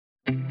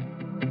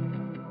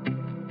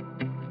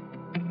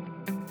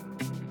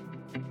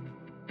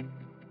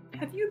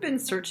been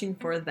searching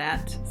for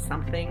that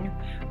something?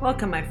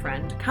 Welcome, my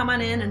friend. Come on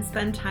in and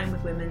spend time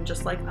with women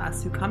just like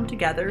us who come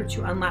together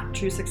to unlock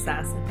true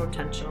success and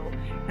potential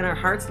in our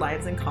hearts,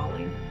 lives, and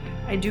calling.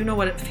 I do know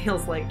what it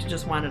feels like to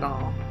just want it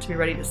all, to be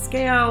ready to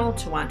scale,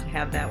 to want to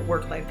have that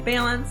work-life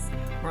balance,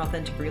 more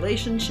authentic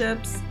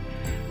relationships,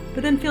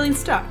 but then feeling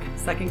stuck,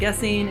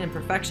 second-guessing,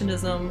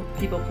 imperfectionism,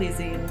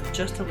 people-pleasing,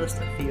 just to list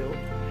a few.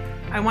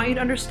 I want you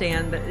to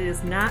understand that it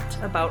is not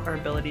about our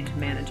ability to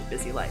manage a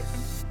busy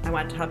life. I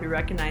want to help you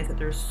recognize that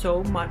there's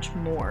so much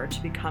more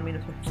to becoming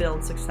a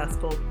fulfilled,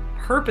 successful,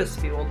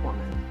 purpose-fueled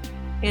woman.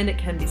 And it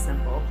can be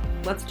simple.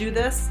 Let's do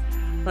this.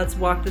 Let's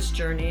walk this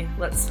journey.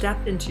 Let's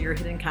step into your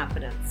hidden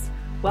confidence.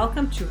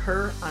 Welcome to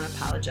Her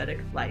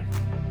Unapologetic Life.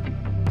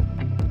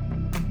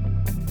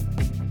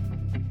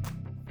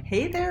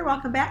 Hey there,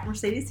 welcome back.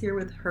 Mercedes here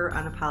with Her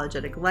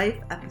Unapologetic Life,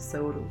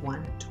 episode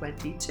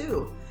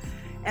 122.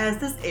 As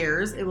this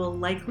airs, it will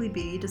likely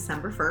be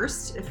December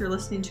 1st. If you're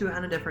listening to it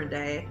on a different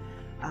day,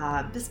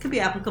 this could be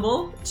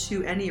applicable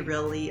to any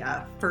really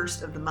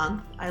first of the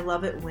month. I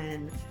love it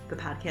when the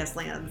podcast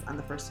lands on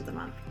the first of the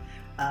month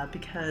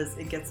because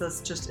it gets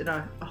us just in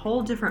a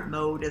whole different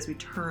mode as we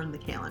turn the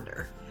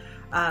calendar.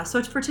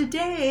 So for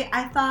today,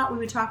 I thought we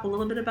would talk a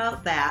little bit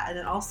about that and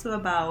then also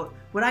about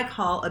what I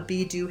call a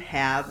be, do,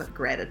 have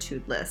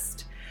gratitude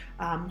list.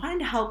 Wanting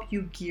to help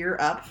you gear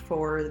up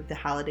for the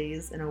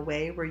holidays in a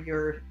way where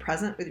you're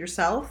present with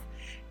yourself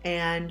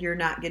and you're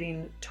not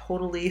getting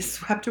totally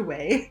swept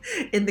away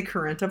in the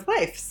current of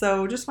life.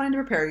 So just wanted to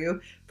prepare you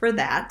for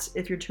that.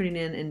 If you're tuning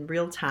in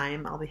real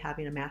time, I'll be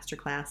having a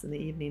masterclass in the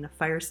evening, a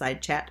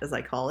fireside chat as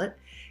I call it.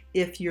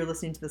 If you're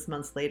listening to this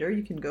months later,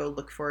 you can go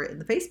look for it in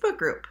the Facebook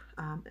group,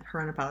 Her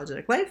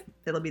Unapologetic Life.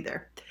 It'll be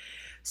there.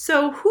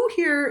 So who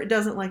here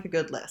doesn't like a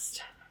good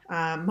list?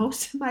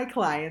 Most of my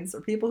clients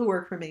or people who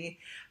work for me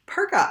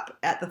perk up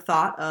at the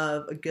thought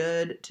of a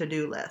good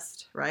to-do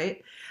list,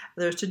 right?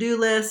 There's to-do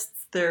lists.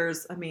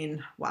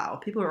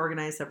 People are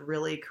organized, have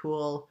really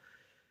cool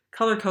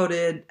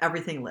color-coded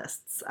everything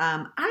lists.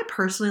 I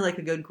personally like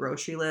a good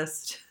grocery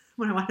list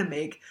when I want to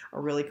make a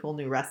really cool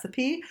new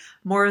recipe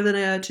more than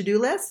a to-do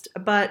list,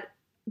 but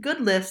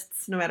good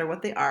lists, no matter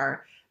what they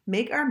are,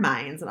 make our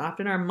minds, and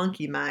often our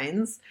monkey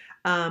minds,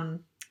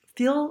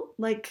 feel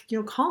like,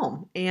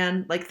 calm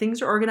and like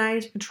things are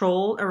organized,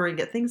 controlled, or we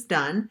get things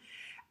done.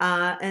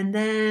 And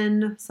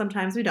then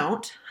sometimes we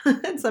don't,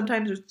 and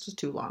sometimes it's just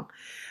too long.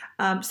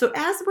 So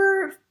as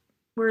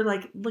we're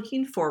like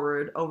looking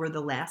forward over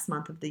the last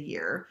month of the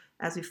year,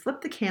 as we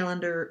flip the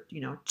calendar,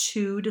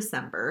 to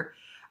December,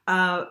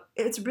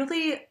 it's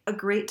really a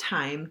great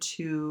time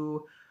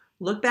to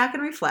look back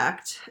and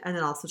reflect, and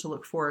then also to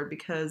look forward,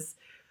 because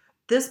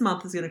this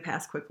month is going to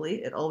pass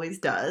quickly. It always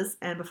does.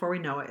 And before we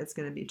know it, it's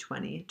going to be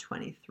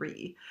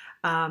 2023.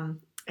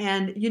 And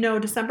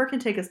December can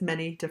take us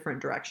many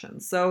different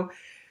directions. So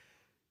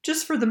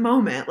just for the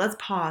moment, let's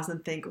pause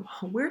and think,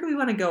 where do we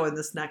want to go in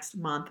this next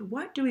month?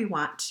 What do we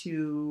want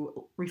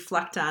to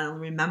reflect on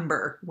and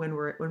remember when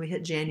we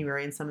hit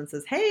January and someone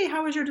says, hey,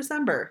 how was your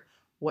December?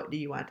 What do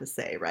you want to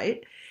say,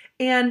 right?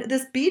 And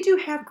this be, do,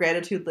 have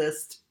gratitude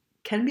list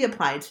can be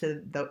applied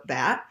to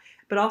that,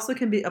 but also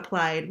can be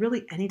applied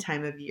really any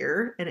time of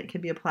year. And it can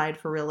be applied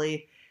for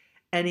really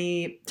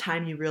any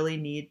time you really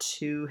need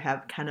to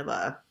have kind of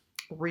a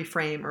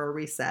reframe or a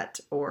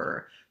reset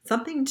or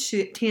something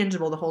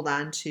tangible to hold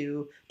on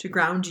to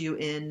ground you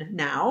in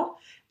now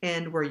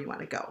and where you want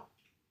to go.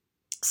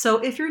 So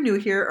if you're new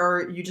here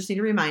or you just need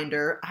a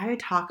reminder, I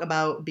talk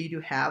about be, do,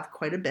 have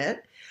quite a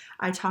bit.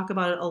 I talk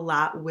about it a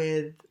lot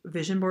with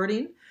vision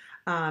boarding,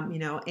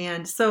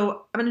 and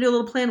so I'm going to do a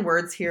little planned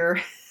words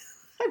here.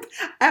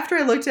 After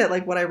I looked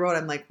at what I wrote,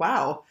 I'm like,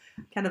 wow,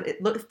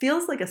 it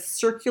feels like a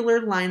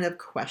circular line of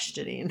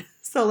questioning.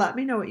 So let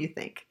me know what you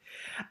think.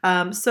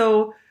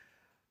 So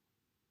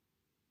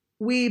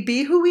we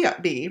be who we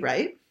be,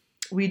 right?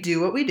 We do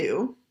what we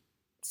do.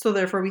 So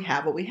therefore we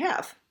have what we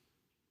have.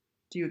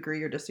 Do you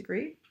agree or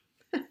disagree?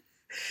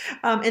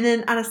 And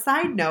then on a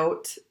side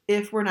note,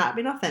 if we're not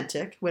being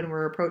authentic when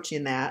we're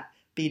approaching that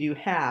be, do,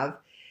 have,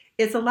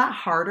 it's a lot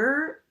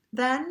harder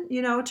then,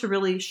 to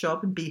really show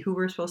up and be who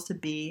we're supposed to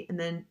be. And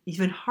then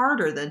even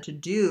harder than to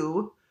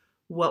do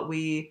what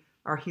we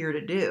are here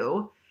to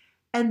do.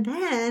 And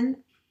then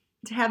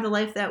to have the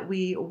life that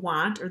we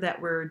want or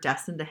that we're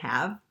destined to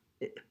have,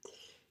 it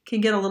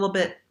can get a little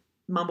bit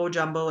mumbo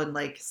jumbo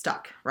and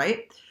stuck,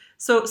 right?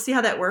 So see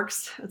how that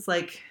works? It's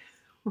like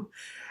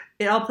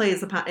it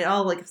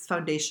all is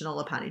foundational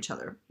upon each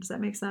other. Does that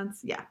make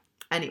sense? Yeah.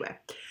 Anyway,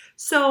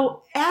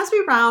 so as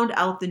we round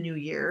out the new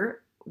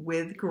year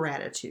with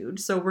gratitude,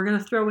 so we're going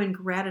to throw in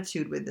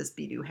gratitude with this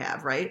be, do,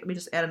 have, right? Let me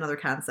just add another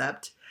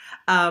concept.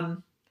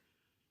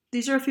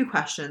 These are a few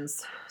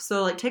questions.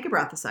 So take a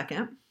breath a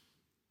second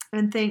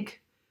and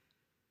think,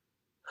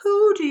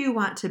 who do you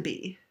want to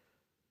be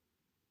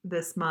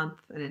this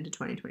month and into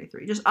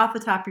 2023? Just off the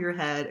top of your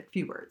head, a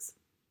few words.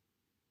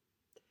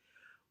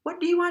 What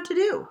do you want to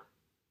do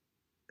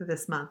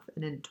this month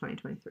and into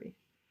 2023?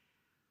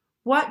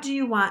 What do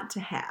you want to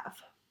have?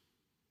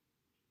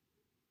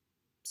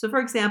 So for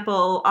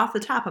example, off the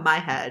top of my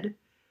head,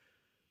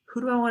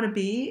 who do I want to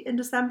be in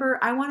December?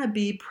 I want to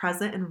be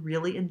present and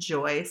really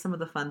enjoy some of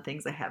the fun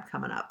things I have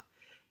coming up,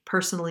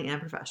 personally and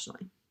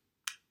professionally.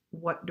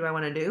 What do I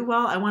want to do?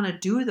 Well, I want to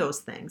do those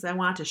things. I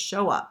want to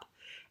show up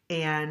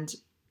and,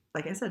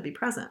 like I said, be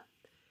present.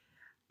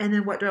 And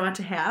then what do I want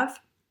to have?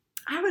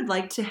 I would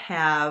like to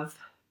have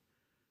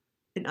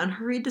an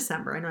unhurried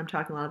December. I know I'm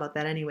talking a lot about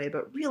that anyway,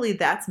 but really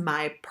that's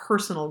my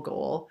personal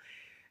goal.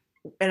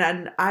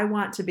 And I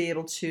want to be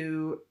able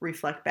to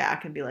reflect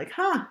back and be like,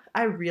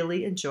 I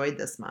really enjoyed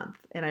this month.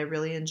 And I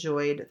really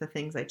enjoyed the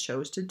things I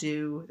chose to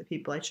do, the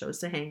people I chose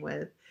to hang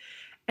with.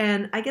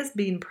 And I guess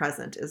being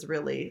present is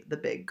really the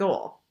big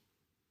goal.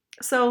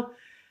 So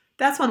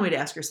that's one way to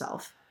ask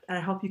yourself. And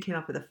I hope you came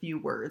up with a few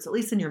words, at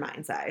least in your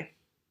mind's eye.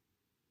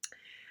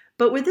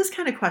 But with this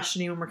kind of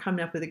questioning, when we're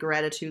coming up with a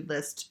gratitude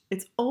list,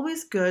 it's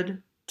always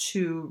good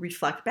to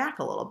reflect back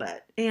a little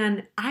bit.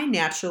 And I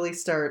naturally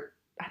start,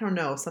 I don't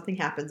know, something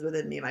happens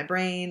within me, my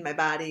brain, my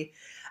body.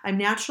 I'm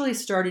naturally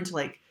starting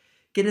to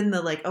get in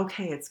the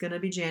okay, it's going to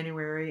be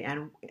January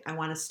and I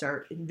want to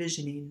start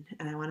envisioning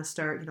and I want to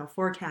start,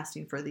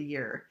 forecasting for the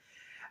year.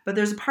 But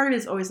there's a part of it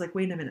that's always like,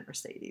 wait a minute,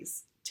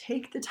 Mercedes,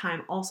 take the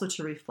time also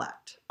to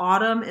reflect.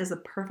 Autumn is a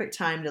perfect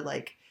time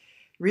to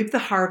reap the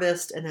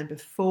harvest. And then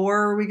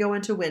before we go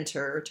into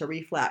winter to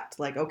reflect,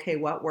 okay,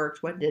 what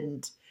worked, what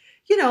didn't,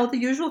 the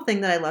usual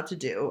thing that I love to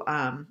do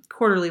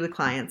quarterly with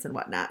clients and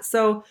whatnot.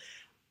 So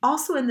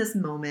also in this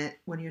moment,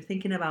 when you're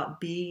thinking about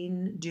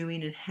being,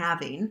 doing, and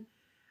having,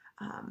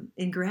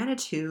 in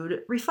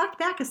gratitude, reflect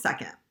back a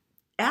second.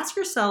 Ask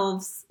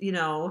yourselves,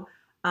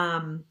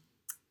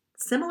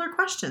 similar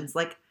questions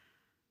like,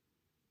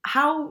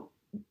 how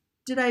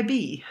did I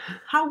be?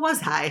 How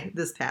was I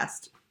this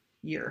past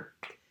year?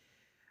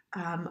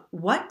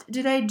 What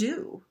did I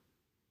do?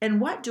 And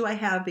what do I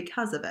have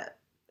because of it?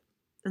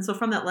 And so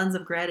from that lens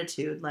of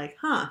gratitude,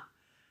 not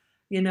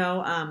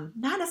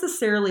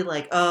necessarily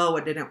oh,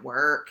 it didn't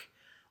work.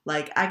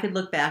 I could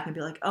look back and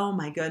be like, oh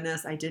my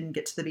goodness, I didn't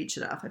get to the beach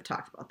enough. I've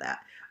talked about that.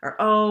 Or,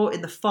 oh,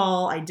 in the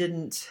fall, I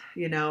didn't,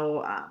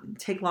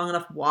 take long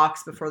enough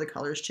walks before the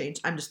colors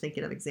changed. I'm just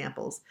thinking of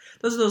examples.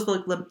 Those are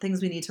those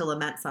things we need to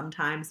lament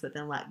sometimes, but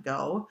then let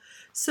go.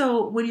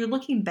 So when you're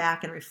looking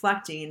back and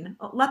reflecting,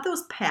 let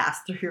those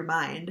pass through your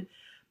mind.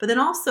 But then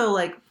also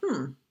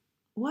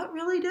what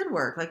really did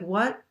work?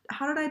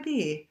 How did I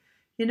be?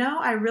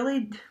 I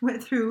really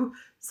went through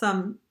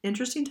some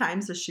interesting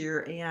times this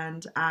year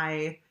and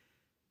I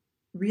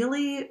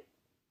really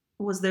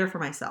was there for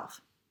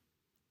myself.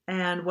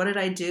 And what did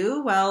I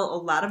do? Well,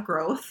 a lot of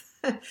growth.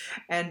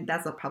 And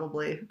that's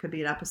probably could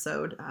be an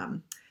episode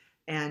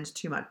and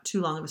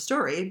too long of a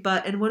story.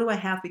 And what do I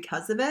have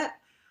because of it?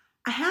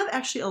 I have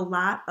actually a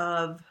lot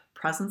of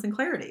presence and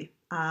clarity.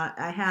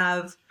 I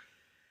have,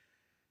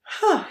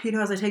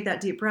 as I take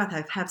that deep breath,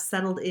 I have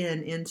settled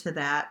into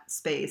that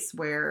space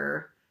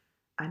where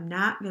I'm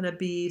not going to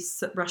be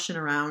rushing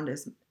around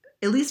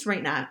at least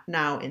right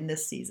now in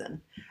this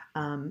season.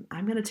 I'm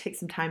going to take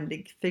some time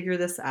to figure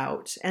this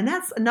out. And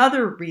that's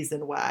another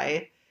reason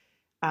why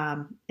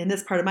in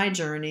this part of my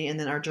journey and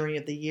then our journey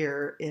of the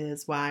year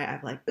is why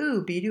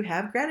I'm Be Do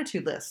Have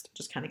gratitude list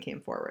just kind of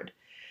came forward.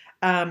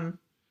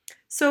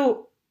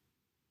 So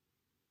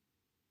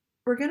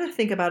we're going to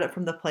think about it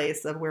from the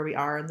place of where we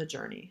are in the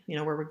journey,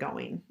 where we're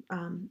going.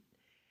 And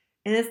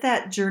it's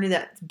that journey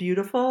that's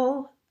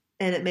beautiful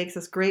and it makes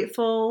us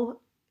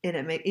grateful. And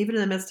even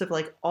in the midst of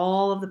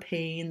all of the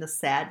pain, the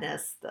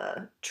sadness,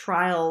 the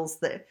trials,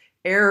 the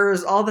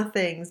errors, all the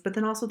things, but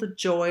then also the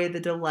joy, the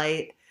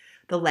delight,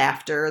 the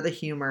laughter, the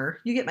humor,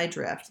 you get my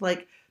drift.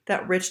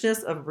 That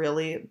richness of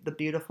really the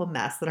beautiful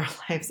mess that our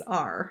lives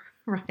are,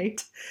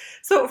 right?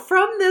 So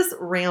from this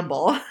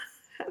ramble,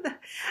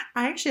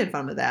 I actually had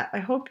fun with that. I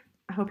hope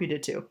you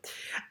did too.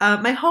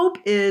 My hope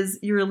is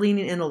you're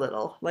leaning in a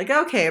little.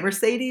 Okay,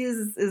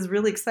 Mercedes is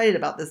really excited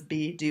about this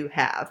Be, Do,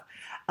 Have.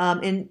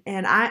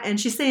 And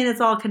she's saying it's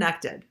all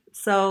connected.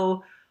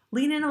 So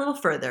lean in a little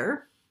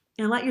further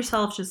and let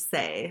yourself just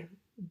say,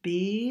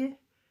 be,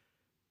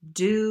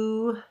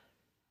 do,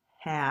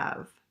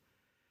 have.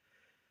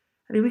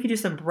 I mean, we could do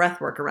some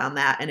breath work around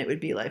that and it would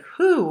be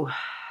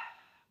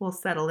we'll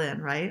settle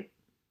in, right?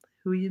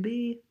 Who you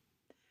be,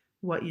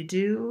 what you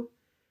do,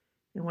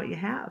 and what you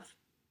have.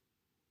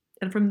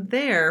 And from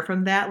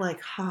that,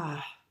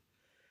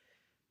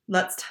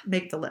 let's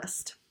make the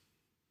list.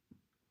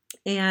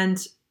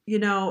 And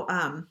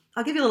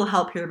I'll give you a little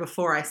help here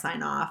before I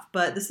sign off,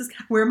 but this is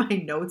kind of where my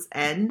notes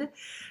end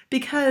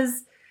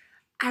because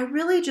I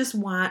really just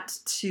want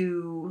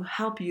to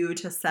help you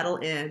to settle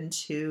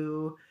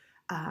into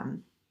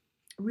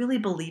really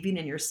believing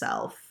in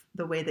yourself,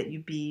 the way that you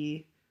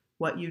be,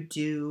 what you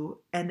do,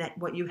 and that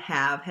what you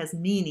have has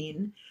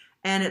meaning.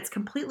 And it's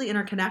completely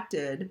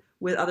interconnected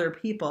with other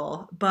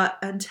people. But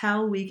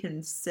until we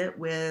can sit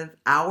with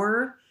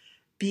our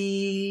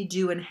be,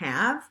 do, and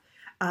have,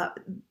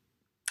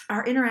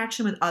 our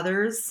interaction with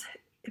others,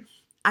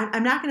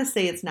 I'm not going to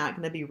say it's not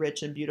going to be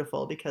rich and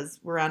beautiful because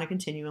we're on a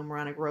continuum, we're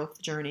on a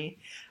growth journey.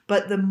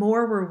 But the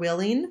more we're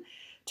willing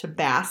to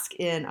bask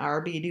in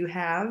our be, do,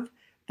 have,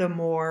 the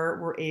more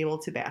we're able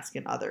to bask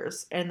in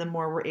others, and the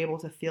more we're able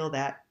to feel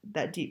that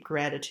deep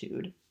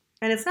gratitude.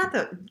 And it's not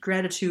the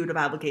gratitude of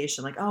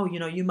obligation, like, oh,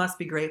 you must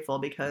be grateful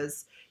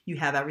because you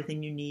have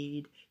everything you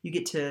need. You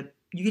get to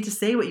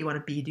say what you want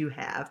to be, do,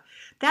 have.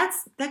 That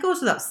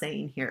goes without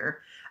saying here.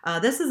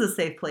 This is a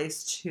safe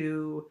place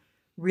to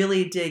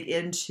really dig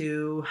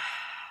into,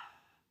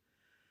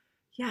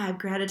 yeah, I have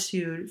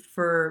gratitude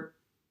for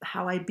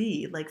how I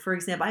be. Like, for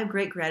example, I have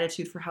great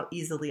gratitude for how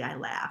easily I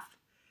laugh.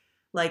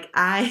 Like,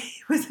 I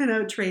was in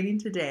a training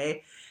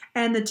today,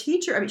 and the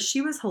teacher, I mean,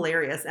 she was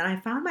hilarious, and I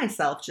found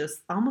myself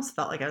just almost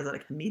felt like I was at a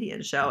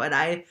comedian show. And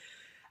I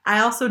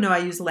also know I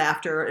use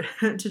laughter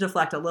to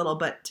deflect a little,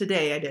 but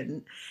today I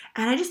didn't.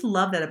 And I just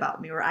love that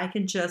about me, where I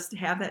can just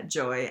have that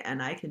joy,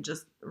 and I can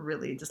just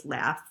really just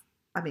laugh,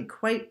 I mean,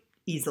 quite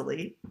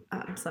easily,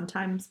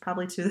 sometimes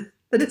probably to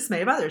the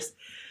dismay of others.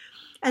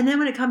 And then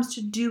when it comes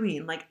to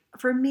doing, like,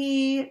 for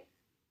me,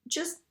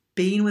 just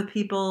being with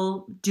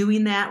people,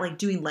 doing that, like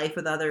doing life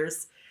with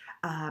others,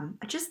 I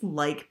just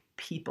like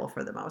people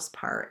for the most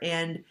part.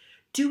 And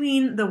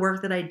doing the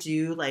work that I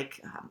do,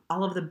 like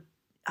all of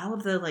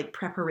the like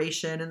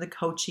preparation and the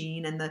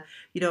coaching and the,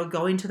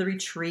 going to the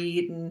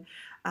retreat and,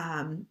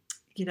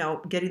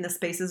 getting the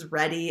spaces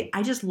ready.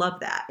 I just love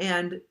that.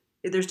 And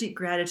there's deep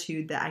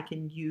gratitude that I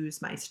can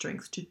use my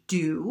strengths to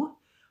do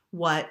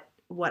what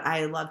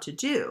I love to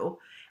do.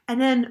 And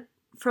then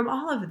from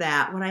all of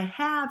that, what I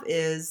have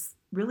is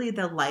really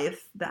the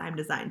life that I'm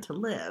designed to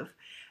live.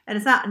 And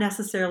it's not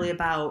necessarily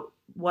about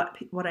what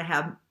I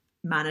have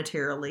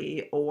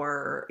monetarily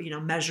or,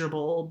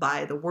 measurable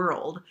by the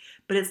world,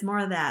 but it's more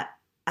of that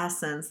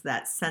essence,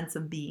 that sense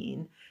of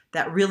being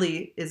that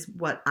really is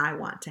what I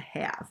want to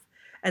have.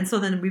 And so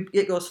then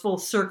it goes full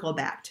circle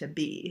back to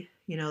be,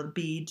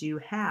 be, do,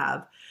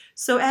 have.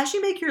 So as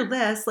you make your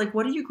list, like,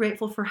 what are you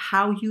grateful for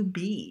how you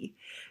be?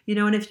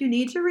 And if you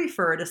need to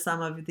refer to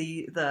some of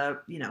the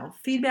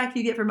feedback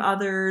you get from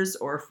others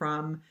or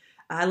from,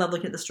 I love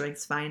looking at the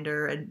Strengths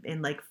Finder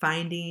and like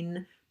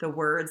finding the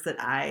words that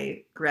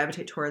I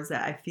gravitate towards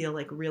that I feel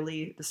like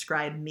really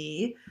describe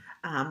me.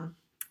 And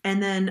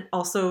then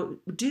also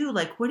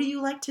like, what do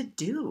you like to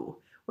do?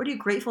 What are you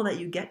grateful that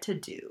you get to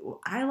do?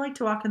 I like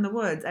to walk in the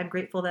woods. I'm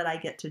grateful that I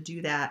get to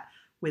do that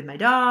with my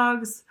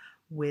dogs,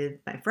 with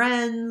my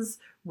friends,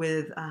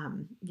 with,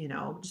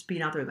 just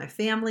being out there with my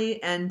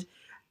family. And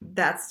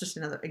that's just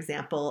another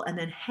example. And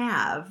then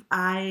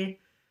I,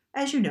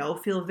 as you know,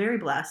 feel very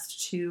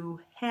blessed to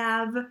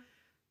have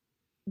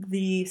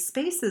the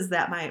spaces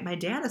that my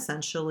dad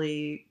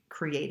essentially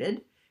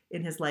created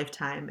in his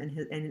lifetime and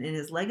in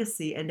his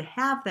legacy, and to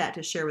have that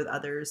to share with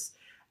others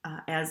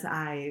as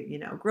I,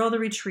 grow the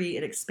retreat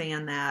and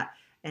expand that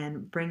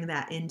and bring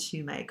that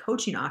into my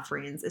coaching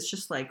offerings. It's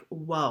just like,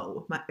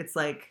 whoa, it's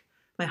like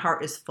my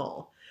heart is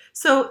full.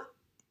 So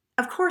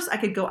of course I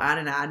could go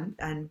on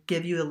and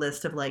give you a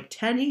list of like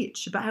 10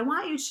 each, but I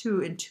want you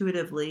to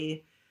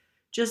intuitively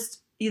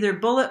just either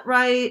bullet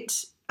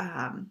write,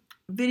 not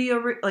video,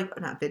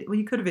 well,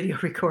 you could video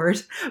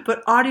record,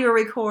 but audio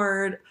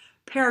record,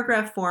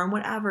 paragraph form,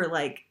 whatever,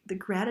 like the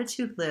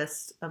gratitude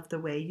list of the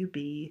way you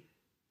be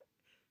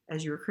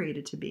as you were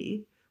created to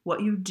be,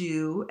 what you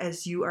do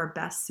as you are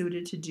best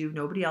suited to do,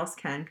 nobody else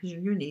can because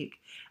you're unique,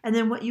 and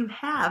then what you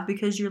have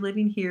because you're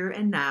living here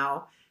and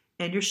now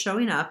and you're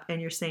showing up and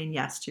you're saying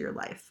yes to your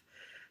life.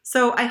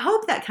 So I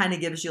hope that kind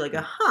of gives you like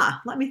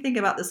let me think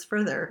about this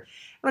further.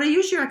 What I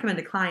usually recommend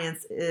to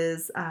clients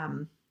is,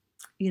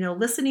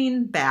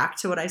 listening back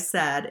to what I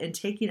said and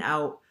taking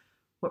out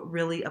what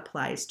really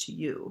applies to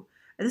you.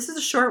 And this is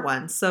a short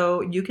one,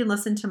 so you can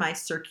listen to my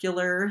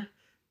circular,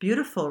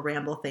 beautiful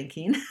ramble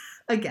thinking,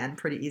 again,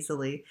 pretty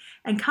easily,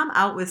 and come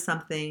out with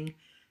something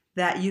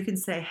that you can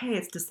say, hey,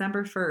 it's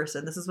December 1st,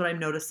 and this is what I'm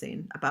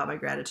noticing about my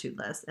gratitude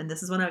list, and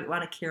this is what I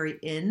want to carry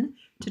in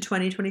to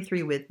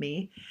 2023 with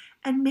me.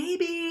 And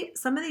maybe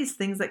some of these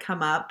things that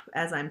come up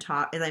as I'm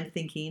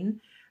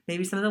thinking,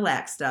 maybe some of the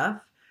lack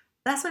stuff,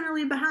 that's what I'm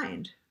leaving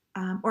behind.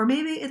 Or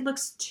maybe it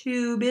looks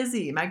too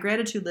busy. My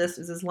gratitude list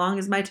is as long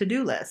as my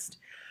to-do list.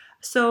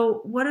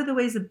 So what are the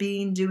ways of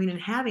being, doing,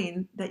 and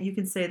having that you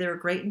can say they were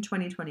great in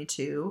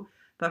 2022,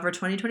 but for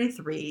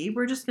 2023,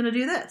 we're just going to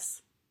do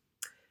this.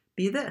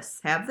 Be this,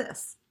 have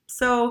this.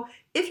 So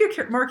if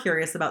you're more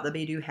curious about the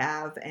be, do,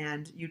 have,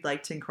 and you'd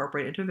like to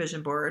incorporate it into a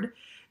vision board,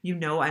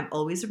 I'm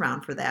always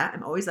around for that.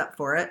 I'm always up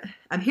for it.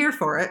 I'm here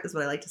for it, is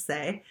what I like to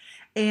say.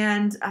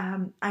 And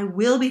I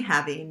will be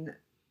having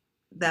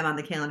them on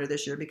the calendar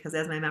this year because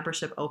as my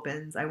membership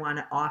opens, I want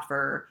to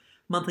offer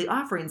monthly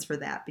offerings for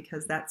that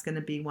because that's going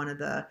to be one of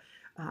the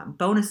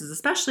bonuses,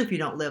 especially if you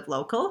don't live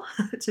local,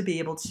 to be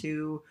able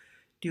to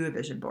do a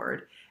vision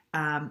board.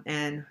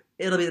 And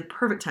it'll be the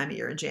perfect time of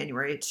year in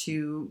January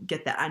to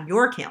get that on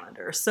your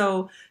calendar.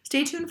 So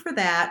stay tuned for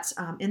that.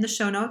 In the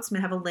show notes, I'm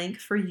going to have a link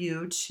for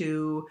you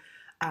to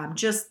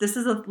this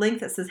is a link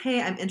that says, hey,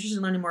 I'm interested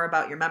in learning more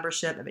about your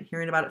membership. I've been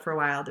hearing about it for a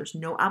while. There's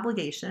no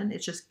obligation. It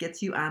just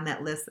gets you on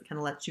that list that kind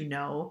of lets you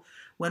know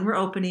when we're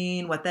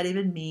opening, what that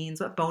even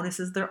means, what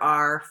bonuses there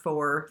are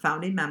for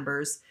founding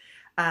members.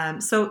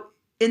 So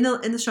in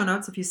the show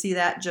notes, if you see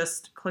that,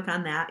 just click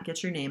on that,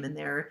 get your name in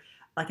there.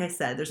 Like I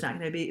said, it's not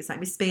going to be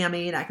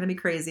spammy, not going to be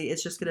crazy.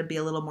 It's just going to be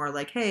a little more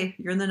like, hey,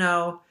 you're in the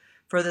know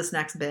for this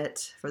next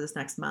bit, for this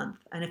next month.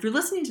 And if you're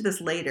listening to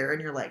this later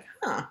and you're like,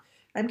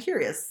 I'm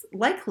curious,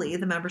 likely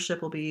the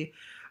membership will be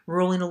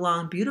rolling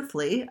along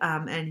beautifully,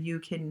 and you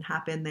can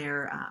hop in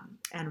there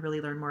and really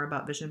learn more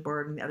about Vision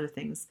Board and the other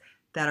things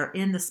that are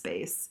in the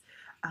space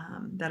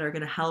that are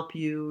going to help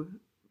you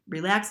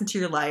relax into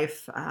your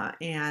life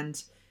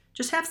and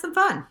just have some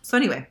fun. So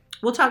anyway,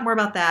 we'll talk more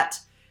about that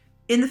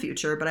in the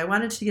future, but I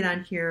wanted to get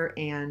on here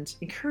and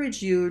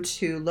encourage you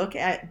to look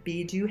at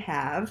Be Do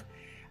Have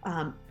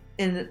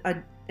in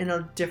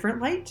a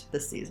different light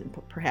this season,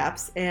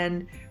 perhaps. And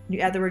when you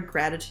add the word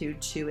gratitude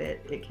to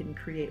it, it can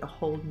create a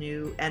whole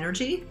new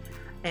energy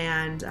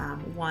and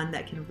one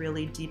that can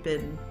really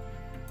deepen,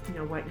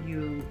 what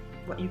you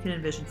can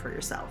envision for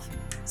yourself.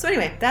 So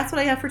anyway, that's what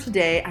I have for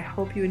today. I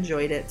hope you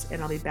enjoyed it,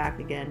 and I'll be back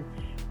again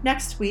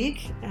next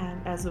week.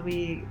 And as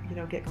we,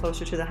 get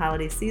closer to the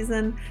holiday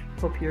season,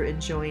 hope you're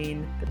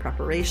enjoying the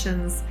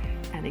preparations.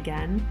 And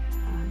again,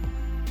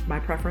 my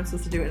preference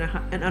is to do it in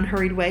an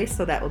unhurried way,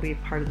 so that will be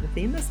part of the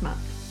theme this month.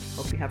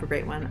 Hope you have a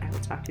great one. I will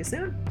talk to you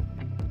soon.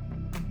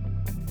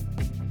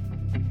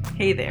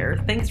 Hey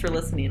there. Thanks for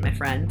listening, my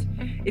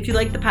friend. If you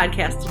liked the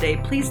podcast today,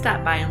 please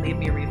stop by and leave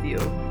me a review.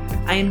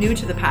 I am new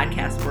to the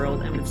podcast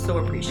world and would so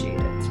appreciate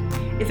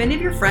it. If any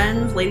of your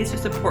friends, ladies who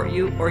support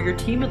you, or your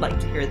team would like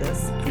to hear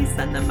this, please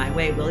send them my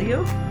way, will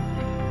you?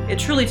 It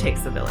truly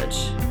takes a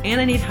village, and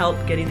I need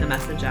help getting the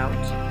message out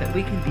that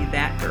we can be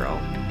that girl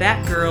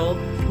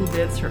who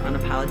lives her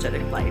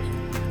unapologetic life.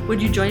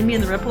 Would you join me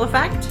in the ripple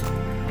effect?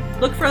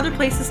 Look for other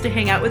places to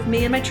hang out with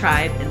me and my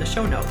tribe in the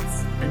show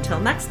notes. Until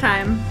next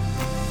time.